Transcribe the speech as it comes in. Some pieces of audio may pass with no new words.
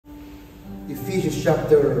Ephesians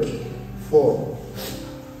chapter 4.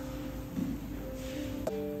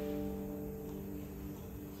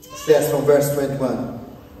 It says from verse 21.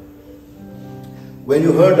 When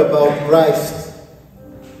you heard about Christ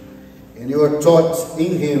and you are taught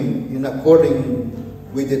in Him in according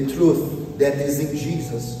with the truth that is in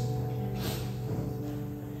Jesus,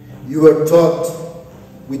 you are taught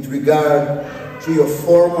with regard to your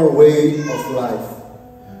former way of life,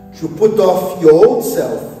 to put off your old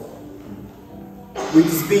self, which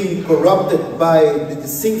is being corrupted by the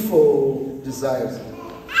deceitful desires,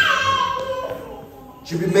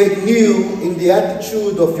 to be made new in the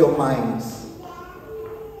attitude of your minds,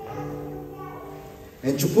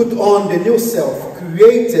 and to put on the new self,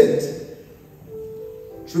 created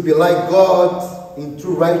to be like God in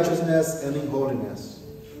true righteousness and in holiness.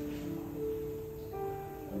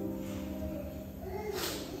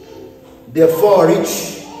 Therefore,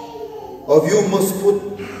 each of you must put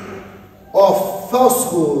off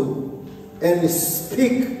falsehood and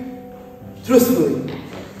speak truthfully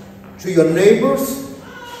to your neighbors,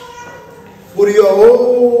 for you are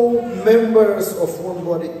all members of one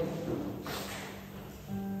body.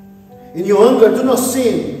 In your hunger, do not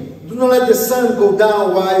sin. Do not let the sun go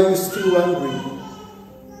down while you are still hungry.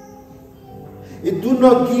 And do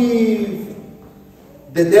not give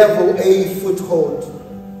the devil a foothold.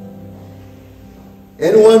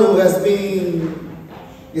 Anyone who has been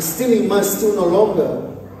stealing must steal no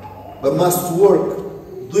longer, but must work,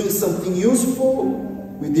 doing something useful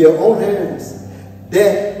with their own hands,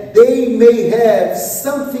 that they may have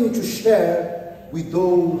something to share with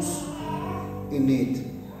those in need.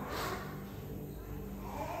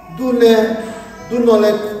 Do not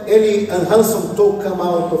let any unhandsome talk come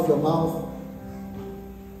out of your mouth,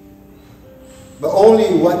 but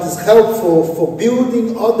only what is helpful for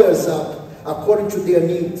building others up according to their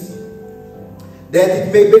needs, that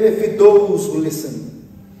it may benefit those who listen.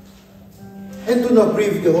 And do not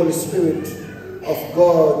grieve the Holy Spirit of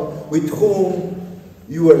God, with whom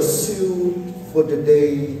you are sealed for the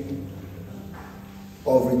day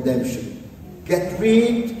of redemption. Get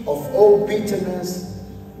rid of all bitterness,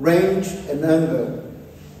 rage and anger,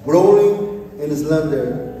 growling and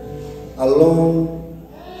slander, along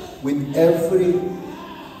with every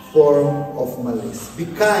form of malice. Be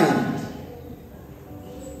kind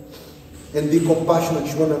and be compassionate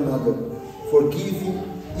to one another,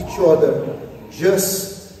 forgiving each other,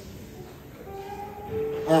 just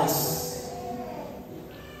as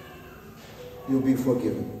you'll be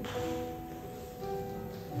forgiven.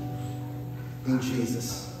 In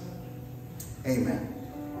Jesus. Amen.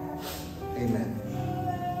 Amen.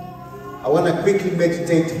 I want to quickly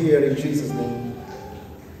meditate here in Jesus' name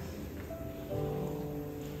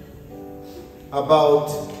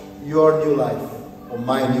about your new life, or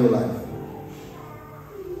my new life.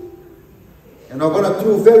 And I'm going to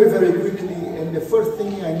through very, very quickly, and the first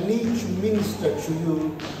thing I need to minister to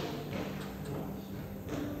you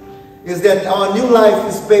is that our new life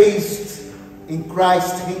is based in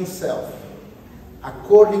Christ Himself,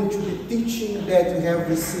 according to the teaching that we have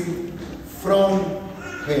received from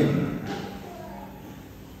Him.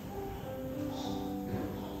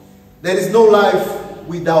 There is no life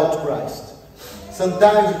without Christ.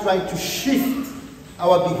 Sometimes we try to shift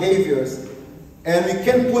our behaviors, and we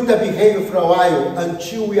can put a behavior for a while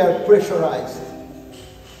until we are pressurized.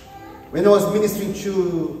 When I was ministering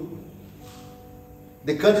to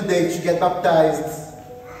the candidates to get baptized,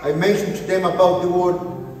 I mentioned to them about the word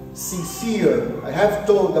sincere. I have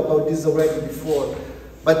told about this already before.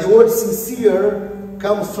 But the word sincere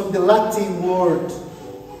comes from the Latin word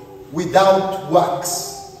without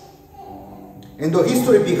wax. And the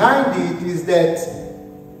history behind it is that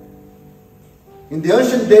in the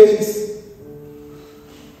ancient days,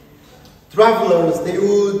 travelers, they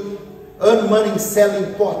would earn money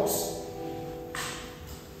selling pots.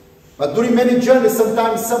 But during many journeys,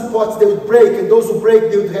 sometimes some pots they would break, and those who break,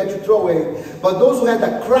 they would have to throw away. But those who had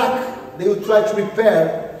a crack, they would try to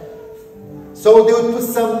repair. So they would put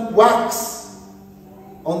some wax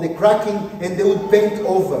on the cracking, and they would paint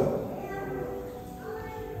over.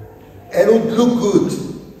 And it would look good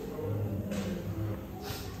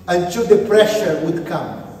until the pressure would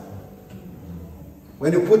come.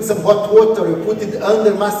 When you put some hot water, you put it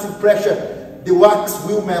under massive pressure, the wax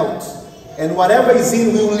will melt. And whatever is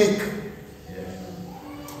in will leak.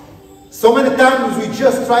 So many times we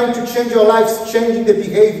just trying to change our lives, changing the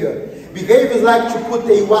behavior. Behavior is like to put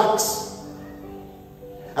a wax.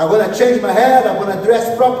 I'm going to change my hair, I'm going to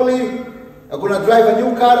dress properly, I'm going to drive a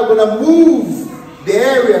new car, I'm going to move the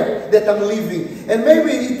area that I'm living. And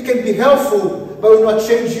maybe it can be helpful, but it will not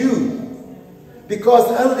change you. Because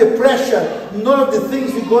under the pressure, none of the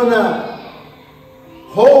things you're going to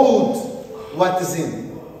hold what is in.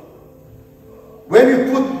 When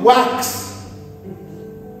you put wax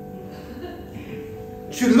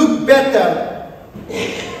to look better,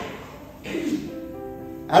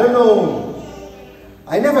 I don't know,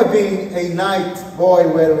 I never been a night boy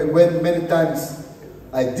where we went many times.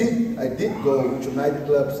 I did go to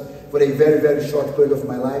nightclubs for a very, very short period of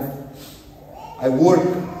my life. I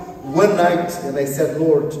worked one night and I said,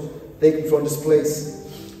 Lord, take me from this place.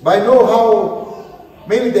 But I know how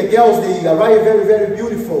mainly the girls, they arrive very, very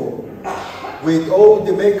beautiful with all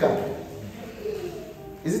the makeup.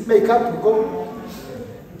 Is it makeup? Go.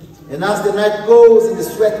 And as the night goes and the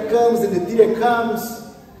sweat comes and the tear comes,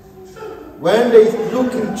 when they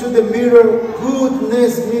look into the mirror,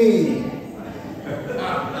 goodness me,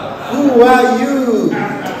 who are you?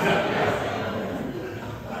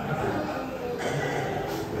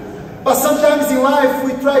 But sometimes in life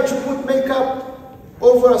we try to put makeup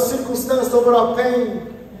over a circumstance, over our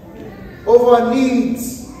pain, over our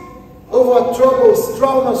needs, over our troubles,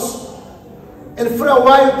 traumas. And for a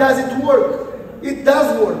while, does it work? It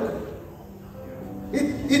does work.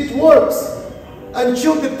 It works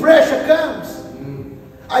until the pressure comes.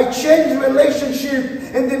 I change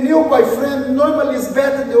relationship and the new boyfriend normally is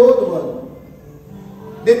better than the old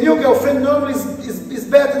one. The new girlfriend normally is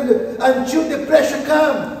better until the pressure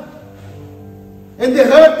comes. And the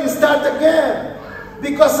hurt start again.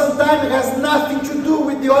 Because sometimes it has nothing to do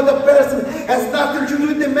with the other person, has nothing to do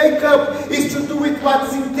with the makeup, it's to do with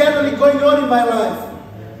what's internally going on in my life.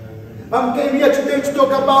 I came here today to talk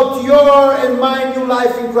about your and my new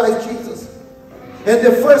life in Christ Jesus. And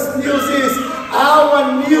the first news is,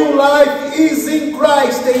 our new life is in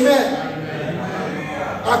Christ, amen.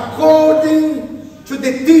 According to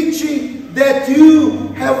the teaching that you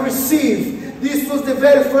have received. This was the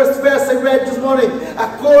very first verse I read this morning.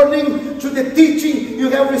 According to the teaching you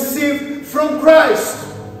have received from Christ.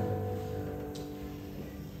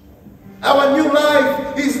 Our new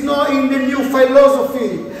life is not in the new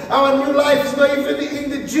philosophy. Our new life is not even in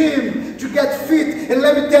the gym to get fit. And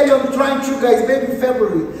let me tell you, I'm trying to, guys, maybe in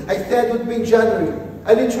February. I said it would be in January.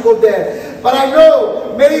 I need to go there. But I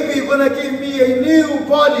know maybe you're going to give me a new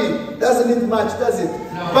body. Doesn't need much, does it?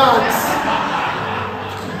 No.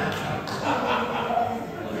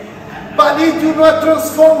 But it do not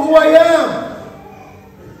transform who I am.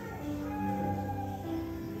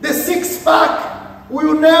 The six-pack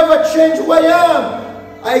will never change who I am.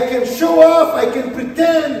 I can show off, I can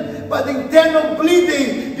pretend, but the internal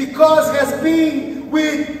bleeding, because has been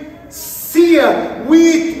with sear,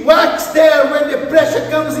 with wax there, when the pressure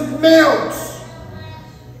comes, it melts.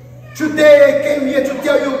 Today I came here to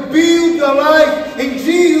tell you, build your life in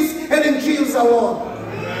Jesus and in Jesus alone.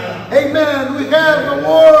 Amen. We have a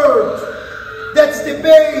word. That's the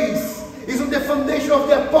base. It's on the foundation of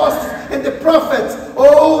the apostles and the prophets.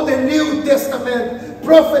 Oh, the New Testament.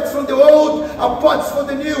 Prophets from the old, apostles from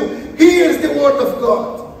the new. Here's the word of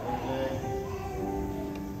God.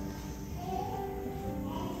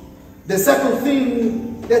 The second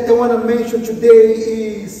thing that I want to mention today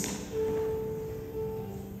is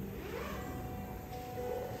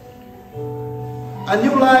a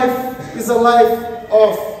new life is a life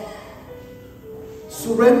of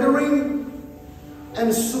surrendering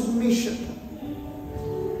and submission.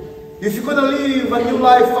 If you're going to live a new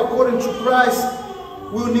life according to Christ,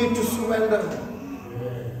 we'll need to surrender.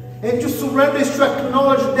 And to surrender is to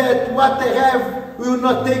acknowledge that what I have will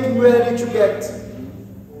not take me where I need to get.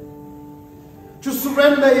 To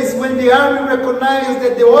surrender is when the army recognizes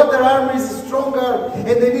that the other army is stronger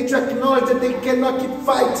and they need to acknowledge that they cannot keep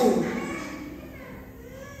fighting.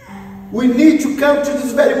 We need to come to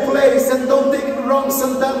this very place, and don't take me wrong,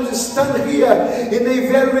 sometimes we stand here in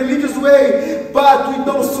a very religious way, but we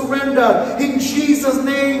don't surrender. In Jesus'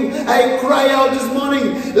 name, I cry out this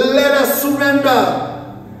morning, let us surrender.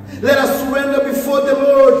 Let us surrender before the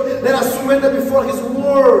Lord. Let us surrender before His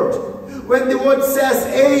word. When the word says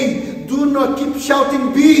A, do not keep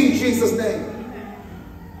shouting B in Jesus' name.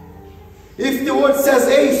 If the word says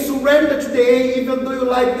A, surrender to the A even though you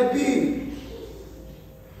like the B.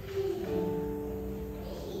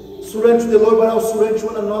 Surrender to the Lord, but also surrender to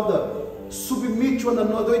one another. Submit to one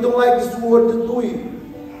another. We don't like this word, do we?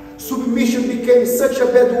 Submission became such a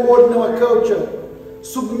bad word in our culture.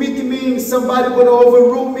 Submit means somebody going to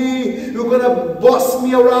overrule me, you're going to boss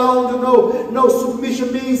me around, you know. No,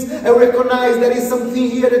 submission means I recognize there is something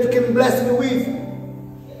here that you can bless me with.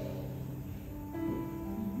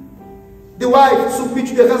 The wife submit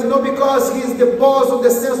to the husband, not because he is the boss, or the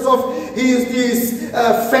sense of he is this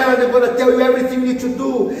fella that's going to tell you everything you need to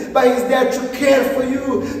do, but he's there to care for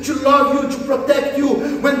you, to love you, to protect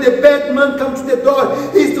you. When the bad man comes to the door,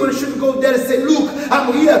 he's going to shouldn't go there and say, look,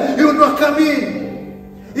 I'm here, you will not come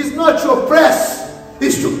in. It's not to oppress,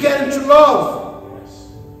 it's to care and to love.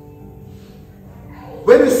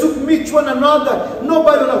 When we submit to one another,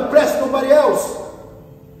 nobody will oppress nobody else.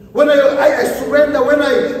 When I surrender, when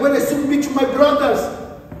I submit to my brothers,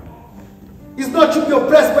 it's not to be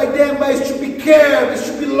oppressed by them, but it's to be cared, it's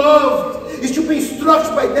to be loved, it's to be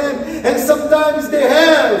instructed by them. And sometimes they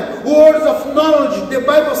have words of knowledge. The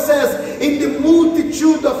Bible says, in the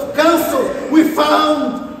multitude of counsels, we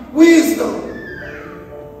found wisdom.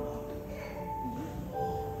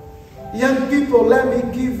 Young people, let me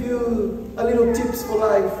give you a little tips for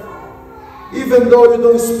life. Even though you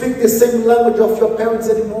don't speak the same language of your parents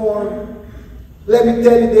anymore, let me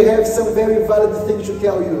tell you, they have some very valid things to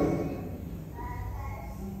tell you.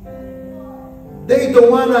 They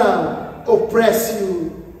don't want to oppress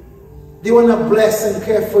you. They want to bless and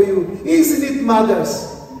care for you. Isn't it, mothers?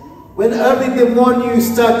 When early in the morning you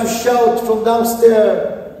start to shout from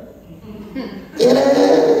downstairs,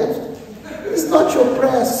 it's not to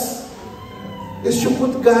oppress. It's to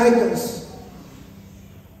put guidance.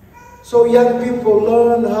 So young people,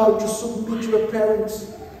 learn how to submit to your parents,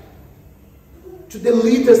 to the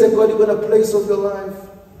leaders that God is going to place over your life.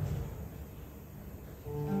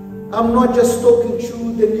 I'm not just talking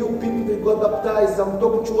to the new people that got baptized. I'm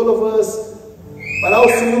talking to all of us, but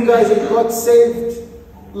also you guys that got saved.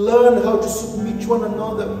 Learn how to submit to one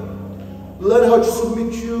another. Learn how to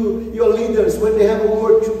submit to your leaders when they have a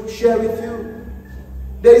word to share with you.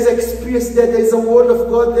 There is experience that there is a word of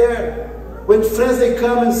God there. When friends they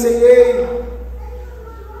come and say, hey,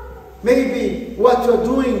 maybe what you're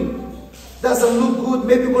doing doesn't look good,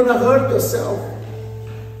 maybe you're going to hurt yourself.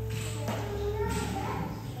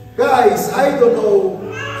 Guys, I don't know,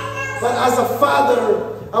 but as a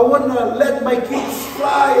father, I want to let my kids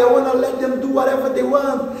fly. I want to let them do whatever they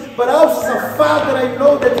want. But also as a father, I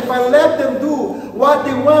know that if I let them do what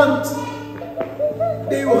they want,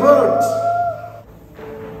 they will hurt.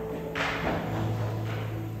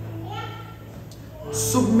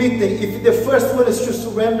 Submitting. If the first one is to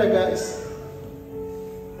surrender, guys,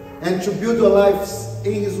 and to build our lives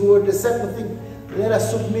in His Word, the second thing, let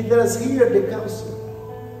us submit. Let us hear the counsel.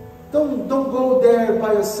 Don't go there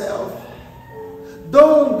by yourself.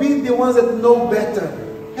 Don't be the ones that know better.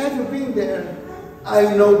 Have you been there?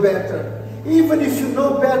 I know better. Even if you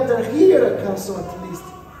know better, hear a counsel at least.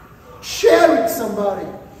 Share it with somebody.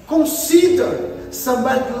 Consider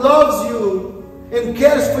somebody that loves you and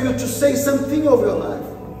cares for you to say something of your life.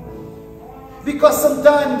 Because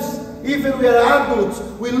sometimes, even we are adults,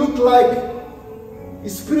 we look like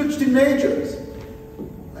spiritual teenagers.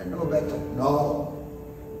 I know better. No.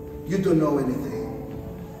 You don't know anything.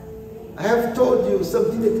 I have told you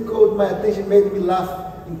something that caught my attention, made me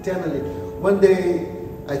laugh internally. One day,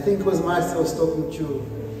 I think it was Marcel was talking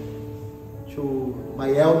to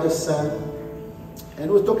my eldest son,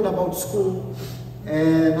 and we were talking about school.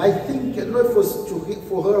 And I think, I don't know if it was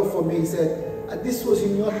for her or for me, he said, this was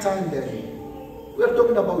in your time, Daddy. We are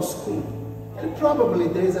talking about school. And probably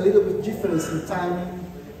there is a little bit difference in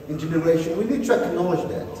timing, in generation. We need to acknowledge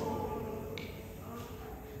that.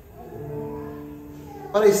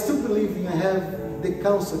 But I still believe I have the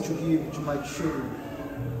counsel to give to my children.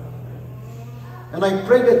 And I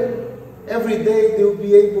pray that every day they will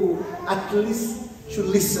be able at least to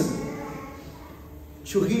listen,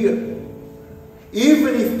 to hear.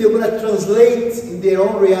 Even if they're going to translate in their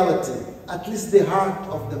own reality, at least the heart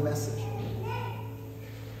of the message.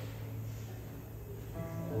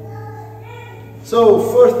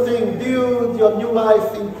 So, first thing, build your new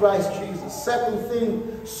life in Christ Jesus. Second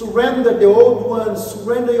thing, surrender the old one,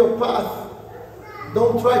 surrender your path.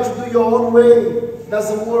 Don't try to do your own way, it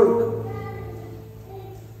doesn't work.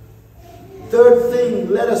 Third thing,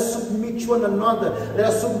 let us submit to one another. Let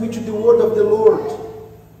us submit to the word of the Lord.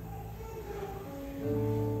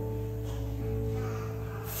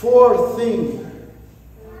 Fourth thing,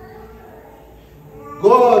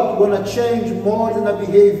 God want to change more than a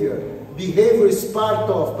behavior. Behavior is part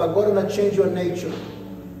of, but God want to change your nature.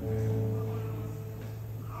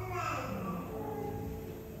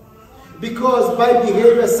 Because by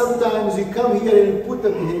behavior, sometimes you come here and you put a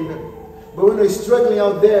behavior. But when you're struggling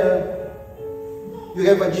out there, you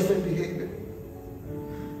have a different behavior.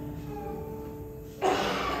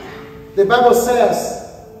 The Bible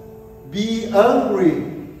says, be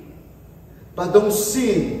angry, but don't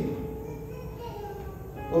sin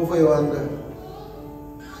over your anger.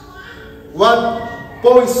 What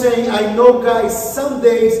Paul is saying, I know, guys, some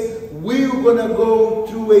days we're going to go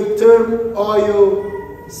through a turmoil,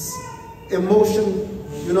 emotion.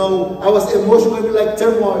 You know, our emotion going to be like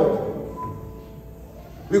turmoil.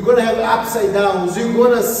 We're going to have upside downs. We're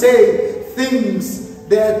going to say things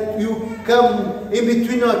that you come in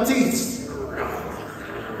between our teeth.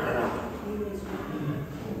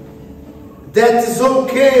 That is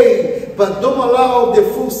okay, but don't allow the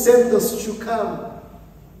full sentence to come.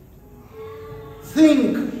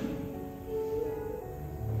 Think.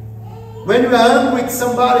 When you are angry with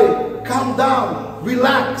somebody, calm down,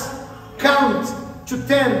 relax, count to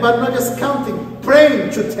 10, but not just counting,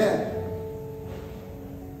 praying to 10.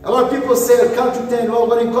 A lot of people say, count to 10, oh, I'm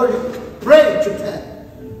going to encourage you, pray to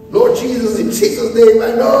 10. Lord Jesus, in Jesus' name,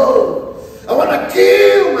 I know, I want to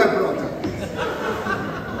kill my brother.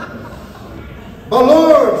 But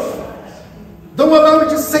Lord, don't allow me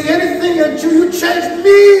to say anything until you change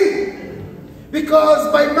me,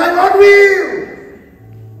 because by my own will,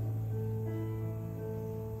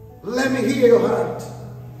 let me hear your heart.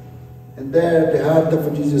 And there the heart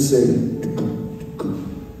of Jesus said,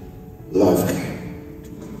 love him,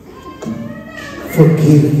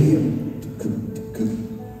 forgive him,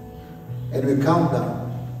 and we count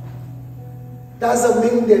down. Doesn't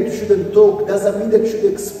mean that you shouldn't talk, doesn't mean that you should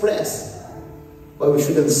express, but we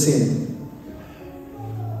shouldn't sin.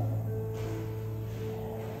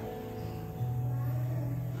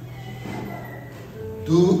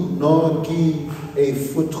 Do not give a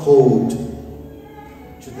foothold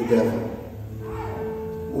to the devil.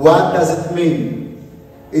 What does it mean?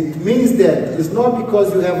 It means that it's not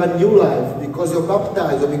because you have a new life, because you're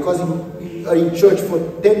baptized, or because you are in church for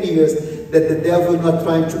 10 years, that the devil is not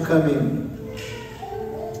trying to come in.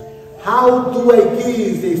 How do I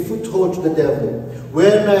give a foothold to the devil?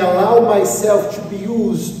 When I allow myself to be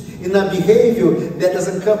used in a behavior that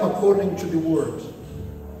doesn't come according to the word.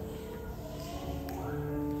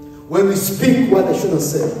 When we speak what I shouldn't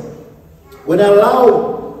say. When I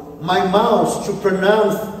allow my mouth to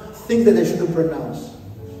pronounce things that I shouldn't pronounce.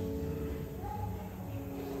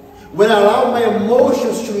 When I allow my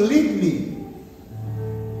emotions to lead me.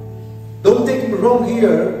 Don't take me wrong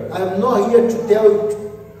here. I'm not here to tell you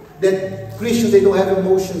that Christians, they don't have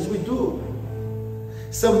emotions. We do.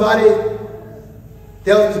 Somebody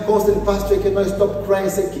tells me constantly, Pastor, I cannot stop crying. I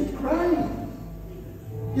say, keep crying.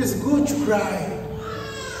 It's good to cry.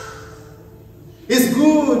 It's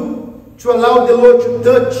good to allow the Lord to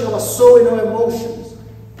touch our soul and our emotions.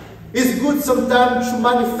 It's good sometimes to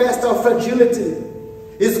manifest our fragility.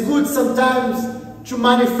 It's good sometimes to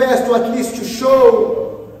manifest, or at least to show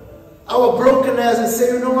our brokenness and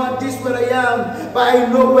say, you know what, this is where I am, but I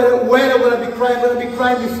know where I'm going to be crying. I'm going to be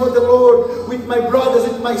crying before the Lord, with my brothers,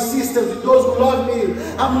 with my sisters, with those who love me.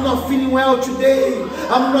 I'm not feeling well today.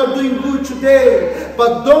 I'm not doing good today.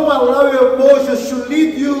 But don't allow your emotions to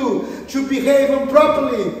lead you to behave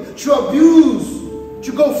improperly, to abuse,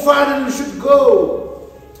 to go farther than you should go.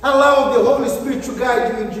 Allow the Holy Spirit to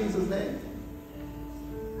guide you in Jesus' name.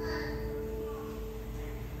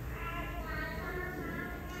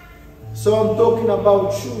 So I'm talking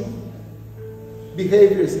about two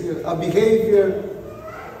behaviors here. A behavior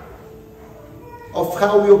of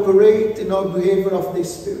how we operate and our behavior of the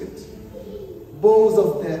Spirit. Both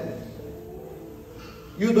of them.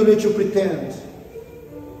 You don't need to pretend.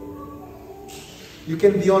 You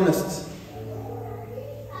can be honest.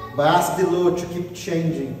 But ask the Lord to keep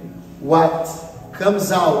changing what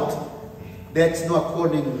comes out that's not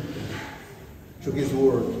according to His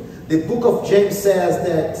Word. The book of James says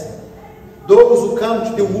that those who come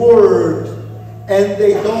to the Word and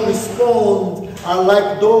they don't respond are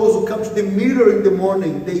like those who come to the mirror in the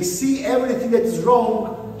morning. They see everything that is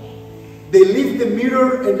wrong. They leave the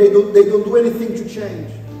mirror and they don't do anything to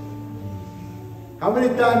change. How many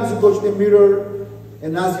times you go to the mirror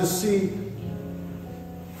and as you see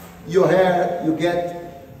your hair, you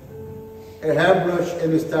get a hairbrush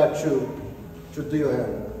and you start to do your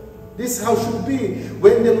hair? This is how it should be.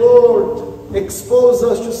 When the Lord exposes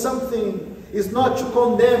us to something, it's not to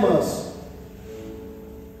condemn us.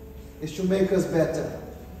 It's to make us better.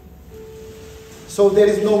 So there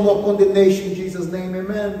is no more condemnation in Jesus' name,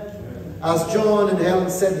 amen? As John and Helen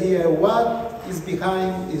said here, what is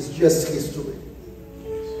behind is just history.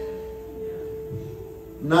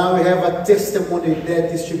 Now we have a testimony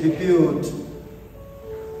that is to be built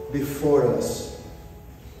before us.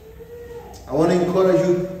 I want to encourage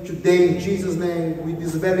you today in Jesus' name with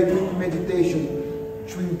this very quick meditation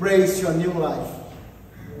to embrace your new life.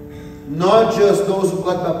 Not just those who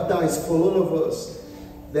got baptized, for all of us.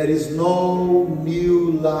 There is no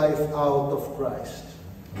new life out of Christ.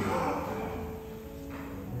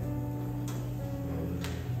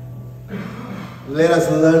 Let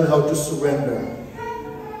us learn how to surrender.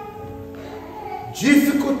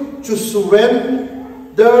 Difficult to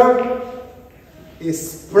surrender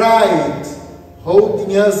is pride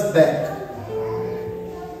holding us back.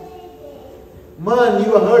 Man,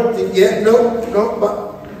 you are hurting. Yeah, no,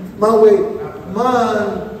 but my way.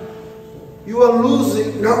 Man, you are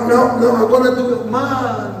losing. No, I'm going to do it.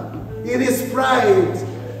 Man, it is pride.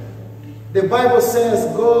 The Bible says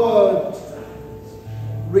God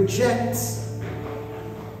rejects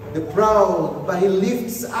the proud, but He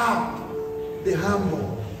lifts up the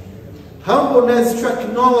humble. Humbleness to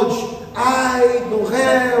acknowledge, I don't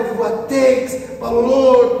have what it takes, but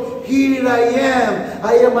Lord, here I am.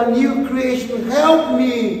 I am a new creation. Help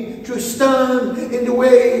me to stand in the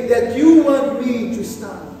way that you want me to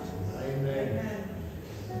stand. Amen.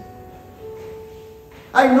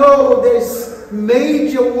 I know there's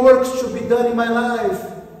major works to be done in my life.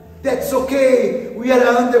 That's okay. We are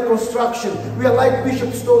under construction. We are like Bishop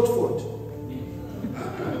Stotford.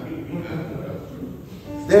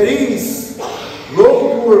 There is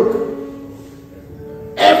road work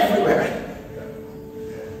everywhere.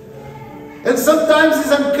 And sometimes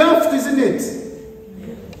it's uncomfortable, isn't it?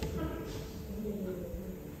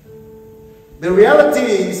 The reality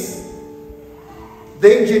is,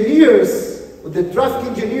 the engineers, the traffic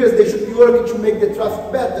engineers, they should be working to make the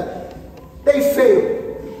traffic better. They fail.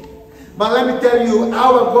 But let me tell you,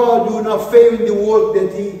 our God will not fail in the work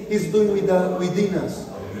that He is doing within us.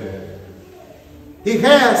 He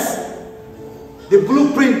has the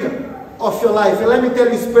blueprint of your life. And let me tell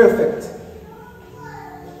you, it's perfect.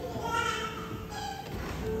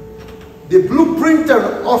 The blueprint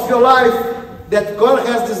of your life that God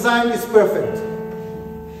has designed is perfect.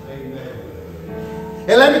 Amen.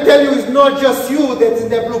 And let me tell you, it's not just you that's in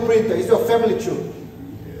that blueprint, it's your family too.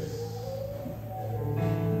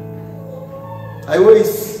 I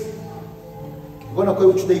always want to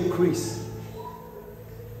go to the increase.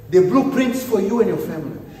 The blueprints for you and your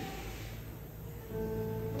family.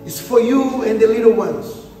 It's for you and the little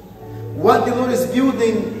ones. What the Lord is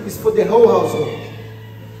building is for the whole household.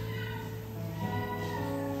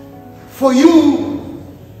 For you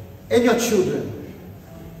and your children.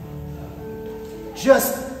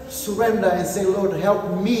 Just surrender and say, Lord,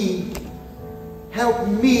 help me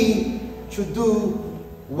to do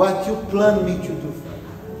what you plan me to do.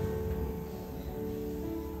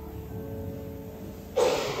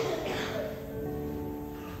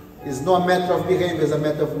 It's not a matter of behavior, it's a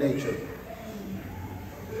matter of nature.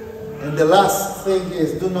 And the last thing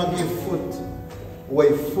is, do not give food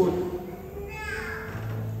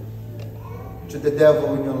to the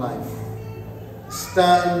devil in your life.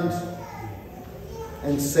 Stand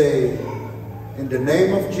and say, in the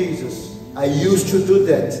name of Jesus, I used to do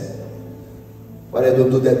that, but I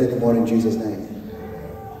don't do that anymore in Jesus' name.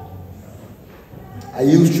 I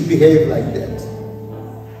used to behave like that.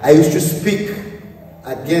 I used to speak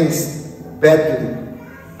against badly,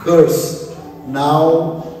 curse.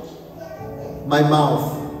 Now my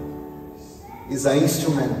mouth is an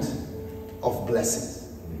instrument of blessing.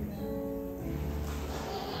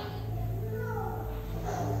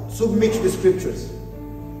 Submit to the scriptures.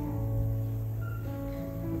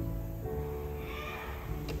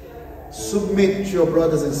 Submit to your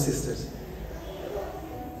brothers and sisters.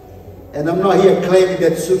 And I'm not here claiming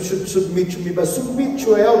that you should submit to me, but submit to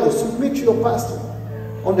your elders, submit to your pastor.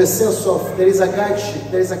 On the sense of, there is a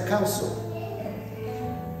guideship, there is a counsel.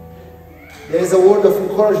 There is a word of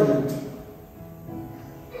encouragement.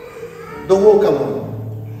 Don't walk alone.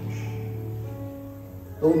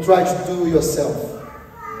 Don't try to do yourself.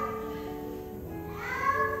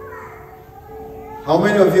 How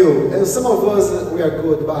many of you, and some of us, we are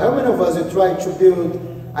good, but how many of us, you try to build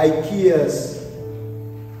IKEA's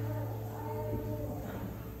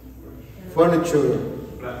furniture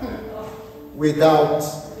without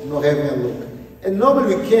not having a look? And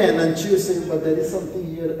normally we can until you say, but there is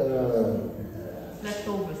something here.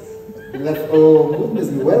 Leftovers. Oh, goodness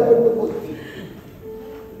me, what?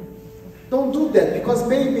 Don't do that, because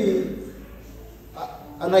maybe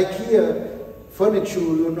an IKEA furniture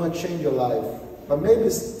will not change your life. But maybe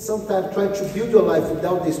sometimes trying to build your life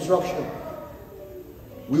without destruction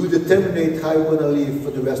will determine how you're going to live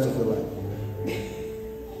for the rest of your life.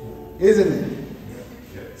 Isn't it?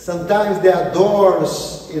 Sometimes there are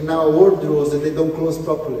doors in our wardrobes and they don't close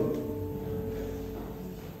properly.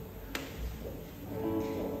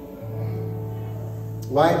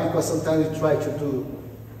 Why? Because sometimes we try to do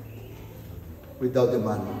without the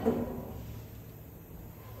money.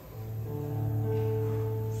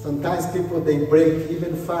 Sometimes people, they break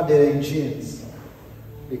even further engines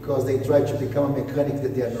because they try to become a mechanic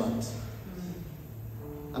that they are not.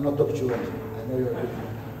 I'm not talking to you, I know you're good.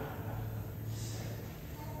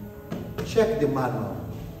 Check the manual.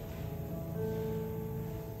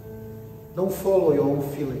 Don't follow your own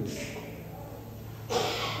feelings.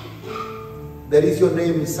 there is your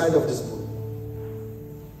name inside of this book.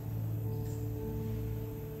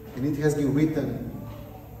 And it has been written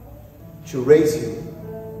to raise you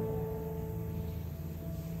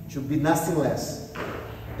to be nothing less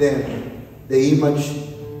than the image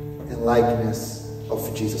and likeness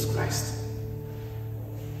of Jesus Christ.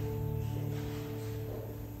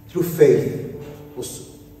 Through faith,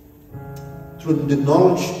 through the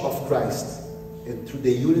knowledge of Christ, and through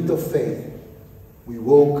the unity of faith, we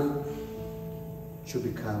walk to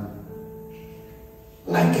become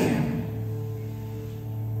like Him.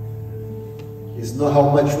 It's not how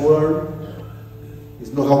much you learn,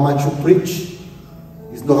 it's not how much you preach,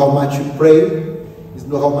 it's not how much you pray, it's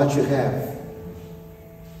not how much you have.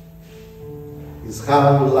 It's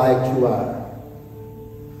how like you are.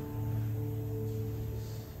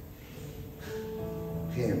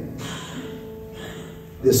 Him.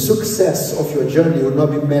 The success of your journey will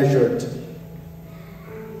not be measured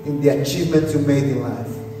in the achievements you made in life.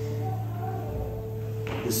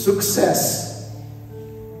 The success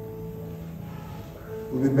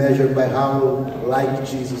will be measured by how like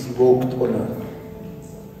Jesus He walked on earth.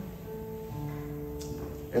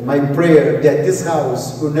 And my prayer that this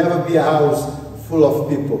house will never be a house full of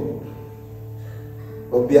people,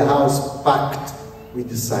 but be a house packed with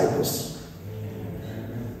disciples.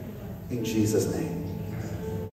 In Jesus' name.